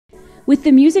With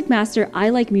the MusicMaster I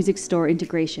Like Music Store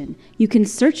integration, you can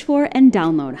search for and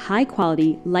download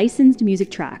high-quality, licensed music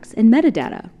tracks and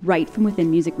metadata right from within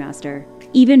MusicMaster.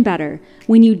 Even better,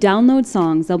 when you download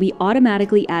songs, they'll be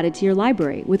automatically added to your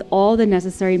library with all the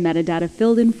necessary metadata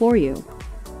filled in for you.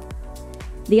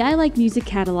 The I Like Music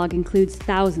catalog includes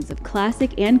thousands of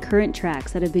classic and current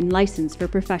tracks that have been licensed for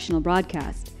professional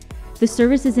broadcast. The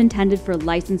service is intended for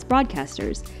licensed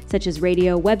broadcasters, such as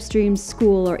radio, web streams,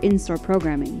 school, or in-store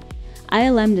programming.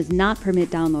 ILM does not permit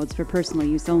downloads for personal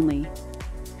use only.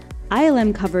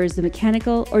 ILM covers the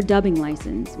mechanical or dubbing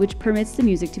license, which permits the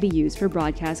music to be used for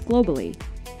broadcast globally.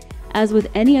 As with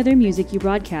any other music you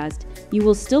broadcast, you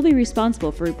will still be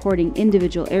responsible for reporting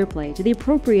individual airplay to the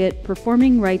appropriate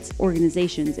performing rights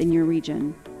organizations in your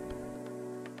region.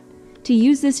 To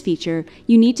use this feature,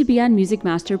 you need to be on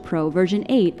MusicMaster Pro version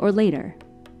 8 or later.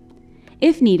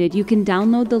 If needed, you can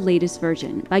download the latest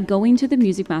version by going to the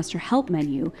MusicMaster Help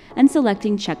menu and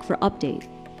selecting Check for Update.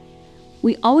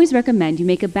 We always recommend you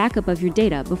make a backup of your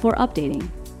data before updating.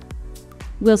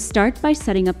 We'll start by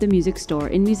setting up the music store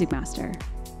in MusicMaster.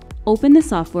 Open the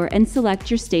software and select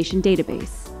your station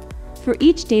database. For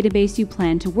each database you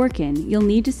plan to work in, you'll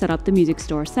need to set up the music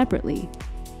store separately.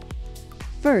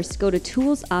 First, go to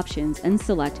Tools Options and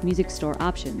select Music Store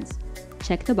Options.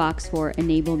 Check the box for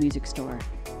Enable Music Store.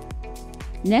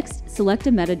 Next, select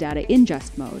a metadata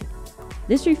ingest mode.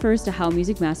 This refers to how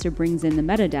MusicMaster brings in the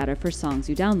metadata for songs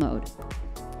you download.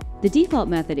 The default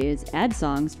method is Add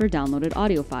Songs for downloaded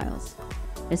audio files.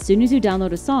 As soon as you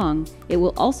download a song, it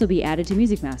will also be added to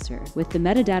MusicMaster with the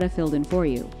metadata filled in for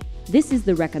you. This is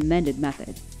the recommended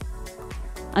method.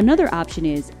 Another option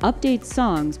is Update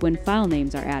Songs when file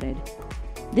names are added.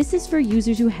 This is for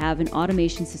users who have an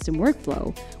automation system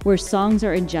workflow where songs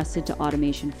are ingested to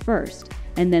automation first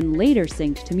and then later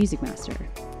synced to MusicMaster.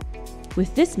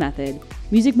 With this method,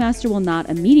 MusicMaster will not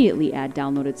immediately add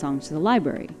downloaded songs to the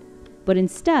library, but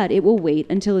instead it will wait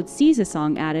until it sees a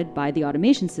song added by the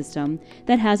automation system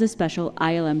that has a special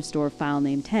ILM store file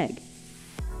name tag.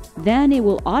 Then it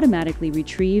will automatically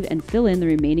retrieve and fill in the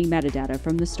remaining metadata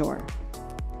from the store.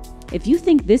 If you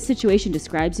think this situation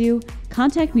describes you,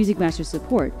 contact MusicMaster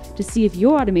support to see if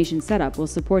your automation setup will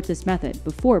support this method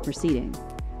before proceeding.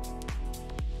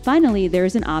 Finally, there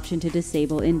is an option to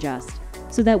disable ingest,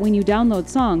 so that when you download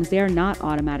songs, they are not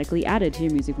automatically added to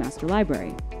your MusicMaster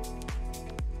library.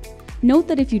 Note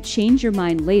that if you change your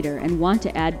mind later and want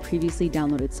to add previously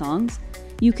downloaded songs,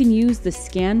 you can use the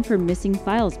Scan for Missing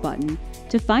Files button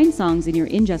to find songs in your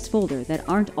ingest folder that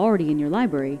aren't already in your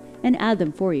library and add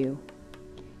them for you.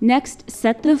 Next,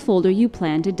 set the folder you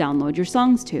plan to download your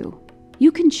songs to.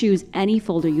 You can choose any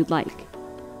folder you'd like.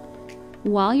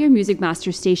 While your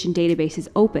MusicMaster station database is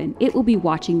open, it will be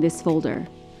watching this folder.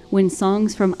 When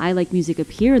songs from I Like Music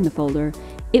appear in the folder,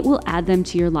 it will add them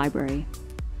to your library.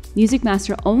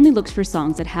 MusicMaster only looks for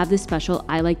songs that have the special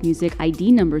I Like Music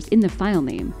ID numbers in the file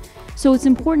name, so it's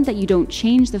important that you don't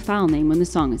change the file name when the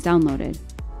song is downloaded.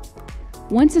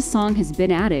 Once a song has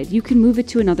been added, you can move it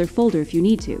to another folder if you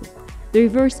need to. The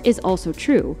reverse is also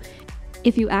true.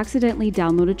 If you accidentally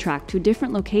download a track to a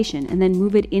different location and then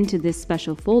move it into this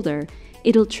special folder,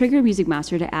 it'll trigger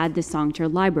MusicMaster to add this song to your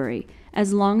library,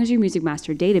 as long as your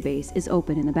MusicMaster database is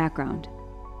open in the background.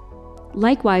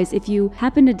 Likewise, if you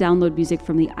happen to download music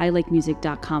from the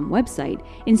ilikemusic.com website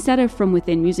instead of from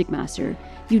within MusicMaster,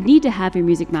 you'd need to have your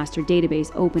MusicMaster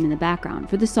database open in the background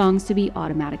for the songs to be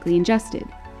automatically ingested.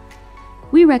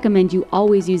 We recommend you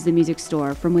always use the music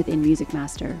store from within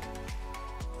MusicMaster.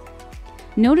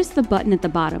 Notice the button at the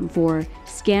bottom for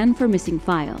Scan for Missing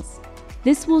Files.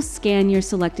 This will scan your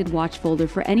selected watch folder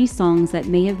for any songs that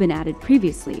may have been added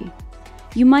previously.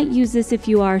 You might use this if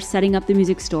you are setting up the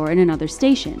music store in another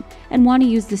station and want to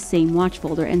use the same watch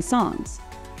folder and songs.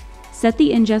 Set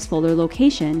the ingest folder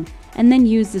location and then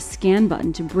use the Scan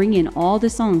button to bring in all the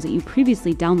songs that you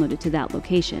previously downloaded to that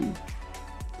location.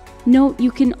 Note, you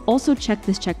can also check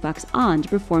this checkbox on to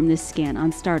perform this scan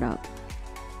on startup.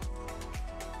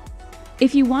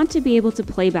 If you want to be able to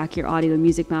play back your audio in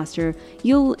MusicMaster,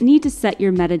 you'll need to set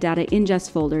your metadata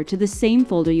ingest folder to the same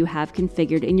folder you have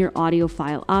configured in your audio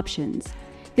file options.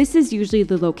 This is usually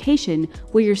the location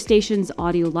where your station's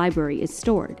audio library is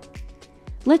stored.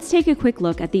 Let's take a quick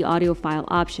look at the audio file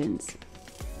options.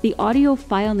 The audio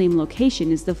file name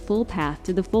location is the full path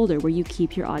to the folder where you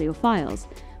keep your audio files,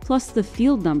 plus the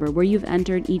field number where you've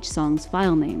entered each song's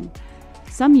file name.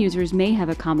 Some users may have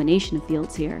a combination of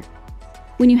fields here.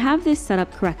 When you have this set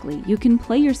up correctly, you can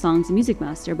play your songs in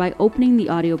MusicMaster by opening the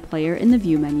audio player in the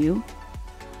View menu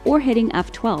or hitting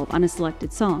F12 on a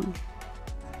selected song.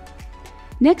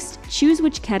 Next, choose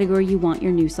which category you want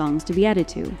your new songs to be added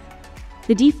to.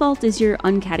 The default is your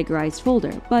uncategorized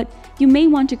folder, but you may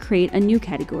want to create a new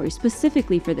category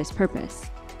specifically for this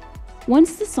purpose.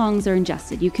 Once the songs are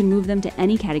ingested, you can move them to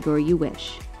any category you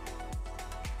wish.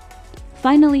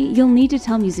 Finally, you'll need to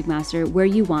tell MusicMaster where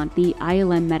you want the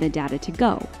ILM metadata to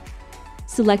go.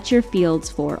 Select your fields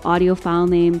for audio file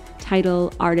name,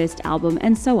 title, artist, album,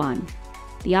 and so on.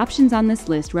 The options on this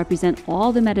list represent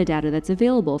all the metadata that's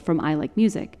available from I Like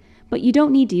Music, but you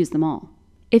don't need to use them all.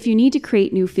 If you need to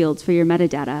create new fields for your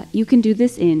metadata, you can do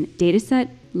this in Dataset,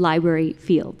 Library,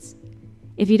 Fields.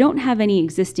 If you don't have any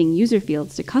existing user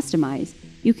fields to customize,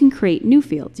 you can create new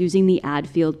fields using the Add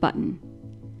Field button.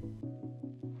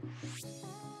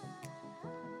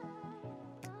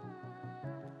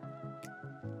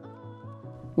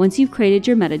 Once you've created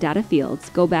your metadata fields,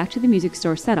 go back to the Music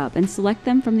Store setup and select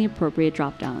them from the appropriate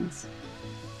dropdowns.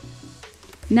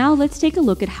 Now let's take a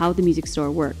look at how the Music Store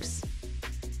works.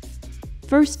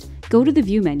 First, go to the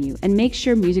View menu and make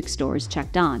sure Music Store is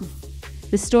checked on.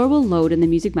 The store will load in the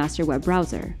MusicMaster web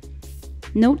browser.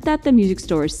 Note that the Music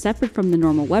Store is separate from the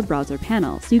normal web browser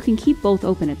panel, so you can keep both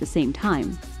open at the same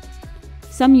time.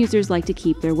 Some users like to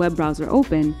keep their web browser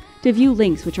open to view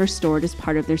links which are stored as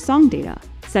part of their song data,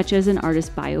 such as an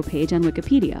artist bio page on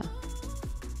Wikipedia.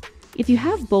 If you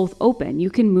have both open, you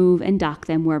can move and dock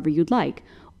them wherever you'd like,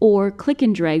 or click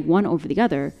and drag one over the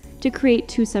other to create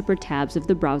two separate tabs of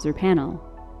the browser panel.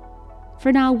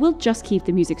 For now, we'll just keep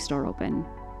the Music Store open.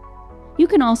 You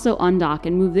can also undock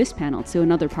and move this panel to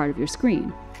another part of your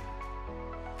screen.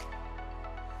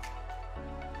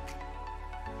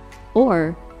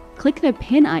 Or, click the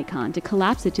pin icon to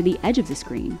collapse it to the edge of the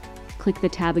screen. Click the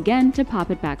tab again to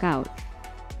pop it back out.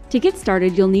 To get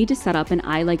started, you'll need to set up an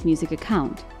I Like Music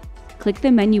account. Click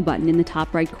the menu button in the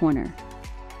top right corner.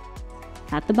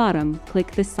 At the bottom,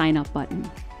 click the Sign Up button.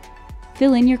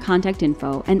 Fill in your contact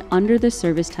info and under the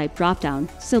service type dropdown,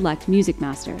 select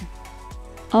MusicMaster.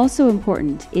 Also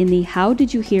important, in the How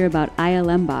Did You Hear About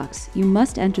ILM box, you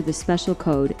must enter the special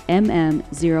code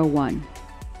MM01.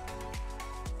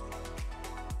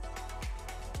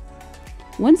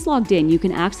 Once logged in, you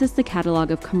can access the catalog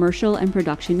of commercial and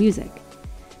production music.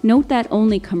 Note that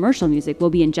only commercial music will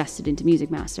be ingested into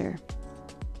MusicMaster.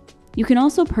 You can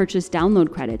also purchase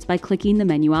download credits by clicking the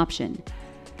menu option.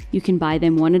 You can buy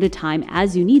them one at a time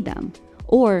as you need them,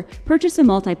 or purchase a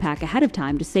multi-pack ahead of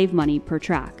time to save money per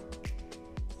track.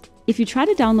 If you try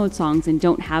to download songs and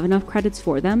don't have enough credits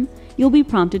for them, you'll be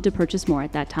prompted to purchase more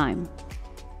at that time.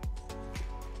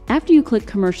 After you click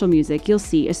commercial music, you'll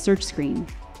see a search screen.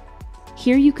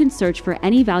 Here you can search for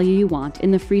any value you want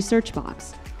in the free search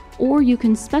box, or you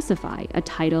can specify a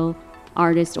title,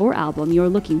 artist, or album you're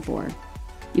looking for.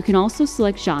 You can also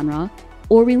select genre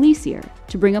or release year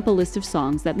to bring up a list of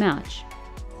songs that match.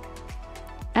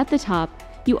 At the top,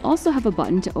 you also have a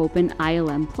button to open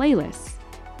ILM playlists.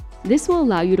 This will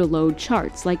allow you to load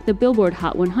charts like the Billboard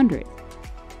Hot 100,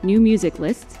 new music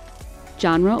lists,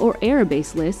 genre or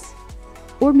era-based lists,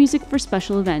 or music for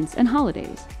special events and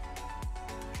holidays.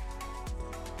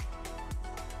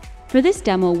 For this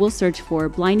demo, we'll search for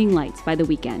Blinding Lights by The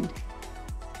Weeknd.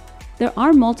 There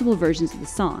are multiple versions of the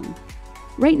song.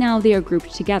 Right now they are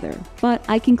grouped together, but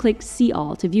I can click See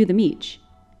All to view them each.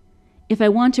 If I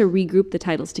want to regroup the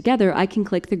titles together, I can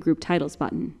click the Group Titles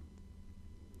button.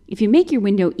 If you make your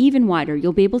window even wider,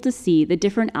 you'll be able to see the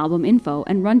different album info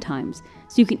and runtimes,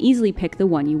 so you can easily pick the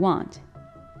one you want.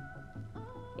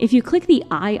 If you click the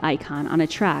eye icon on a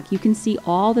track, you can see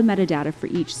all the metadata for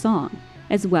each song,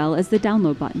 as well as the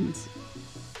download buttons.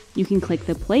 You can click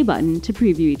the play button to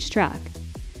preview each track.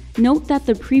 Note that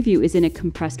the preview is in a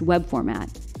compressed web format.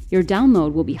 Your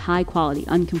download will be high-quality,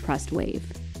 uncompressed WAV.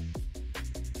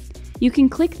 You can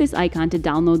click this icon to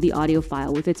download the audio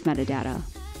file with its metadata.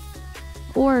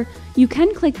 Or you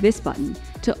can click this button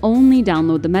to only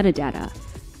download the metadata.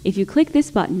 If you click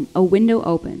this button, a window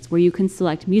opens where you can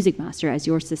select MusicMaster as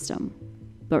your system.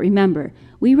 But remember,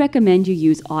 we recommend you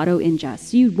use auto ingest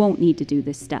so you won't need to do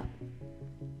this step.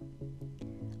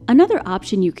 Another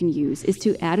option you can use is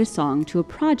to add a song to a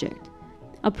project.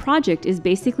 A project is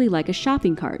basically like a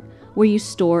shopping cart where you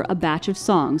store a batch of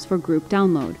songs for group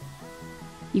download.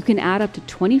 You can add up to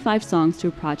 25 songs to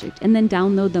a project and then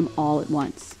download them all at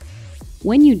once.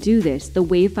 When you do this, the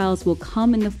WAV files will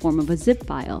come in the form of a zip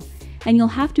file, and you'll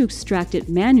have to extract it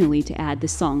manually to add the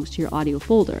songs to your audio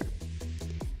folder.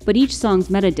 But each song's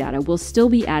metadata will still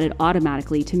be added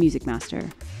automatically to MusicMaster.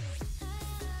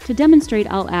 To demonstrate,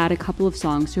 I'll add a couple of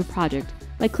songs to a project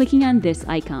by clicking on this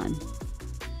icon.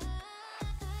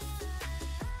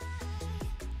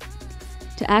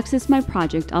 To access my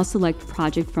project, I'll select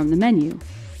Project from the menu.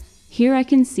 Here I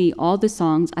can see all the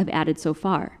songs I've added so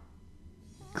far.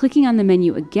 Clicking on the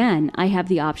menu again, I have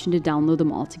the option to download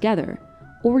them all together,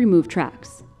 or remove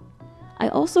tracks. I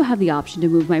also have the option to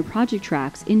move my project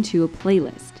tracks into a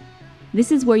playlist.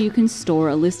 This is where you can store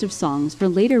a list of songs for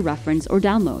later reference or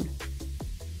download.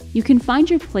 You can find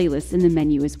your playlists in the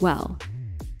menu as well.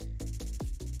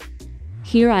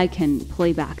 Here I can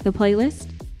play back the playlist,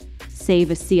 save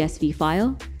a CSV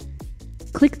file,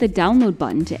 click the download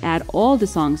button to add all the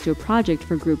songs to a project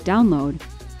for group download,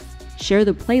 share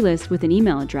the playlist with an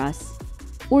email address,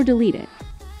 or delete it.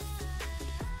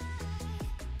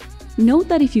 Note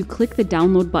that if you click the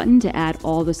download button to add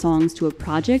all the songs to a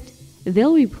project,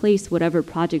 they'll replace whatever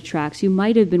project tracks you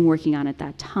might have been working on at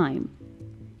that time.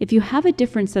 If you have a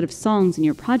different set of songs in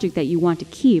your project that you want to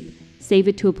keep, save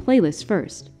it to a playlist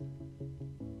first.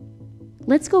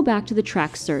 Let's go back to the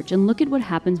track search and look at what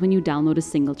happens when you download a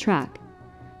single track.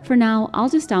 For now, I'll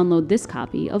just download this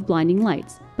copy of Blinding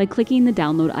Lights by clicking the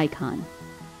download icon.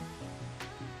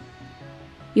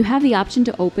 You have the option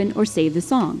to open or save the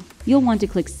song. You'll want to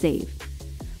click Save.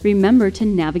 Remember to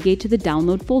navigate to the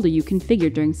download folder you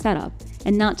configured during setup,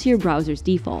 and not to your browser's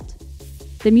default.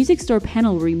 The Music Store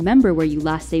panel will remember where you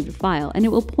last saved a file, and it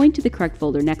will point to the correct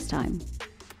folder next time.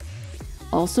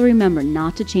 Also remember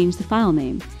not to change the file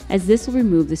name, as this will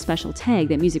remove the special tag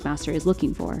that MusicMaster is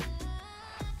looking for.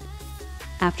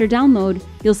 After download,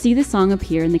 you'll see the song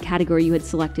appear in the category you had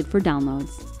selected for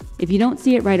downloads. If you don't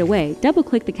see it right away,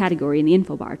 double-click the category in the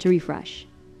info bar to refresh.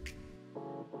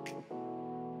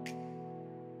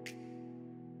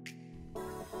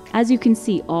 As you can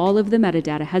see, all of the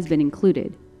metadata has been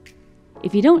included.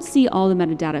 If you don't see all the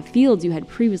metadata fields you had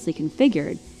previously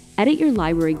configured, edit your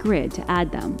library grid to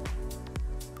add them.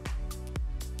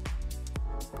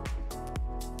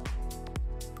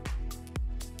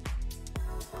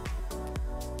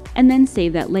 And then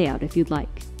save that layout if you'd like.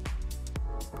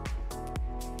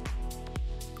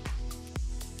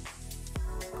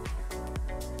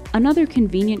 Another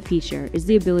convenient feature is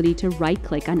the ability to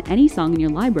right-click on any song in your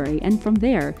library and from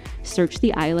there, search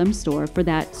the ILM store for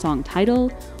that song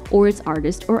title or its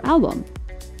artist or album.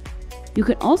 You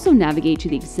can also navigate to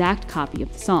the exact copy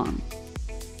of the song.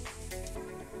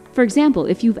 For example,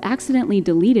 if you've accidentally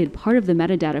deleted part of the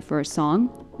metadata for a song,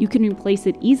 you can replace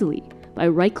it easily by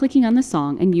right-clicking on the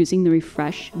song and using the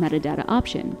Refresh Metadata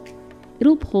option.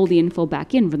 It'll pull the info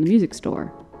back in from the music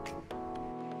store.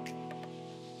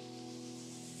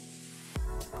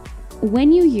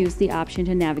 When you use the option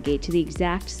to navigate to the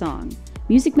exact song,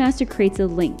 MusicMaster creates a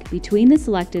link between the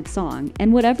selected song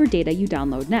and whatever data you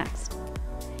download next.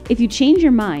 If you change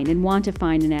your mind and want to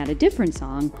find and add a different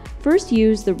song, first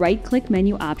use the right-click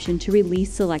menu option to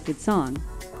release selected song.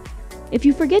 If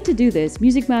you forget to do this,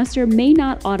 MusicMaster may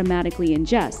not automatically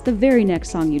ingest the very next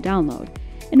song you download,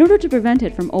 in order to prevent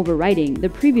it from overwriting the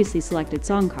previously selected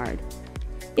song card.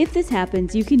 If this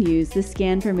happens, you can use the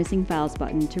Scan for Missing Files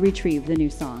button to retrieve the new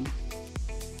song.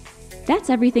 That's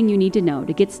everything you need to know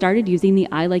to get started using the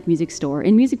I Like Music store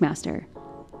in MusicMaster.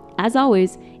 As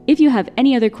always, if you have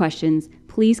any other questions,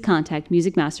 please contact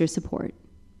MusicMaster support.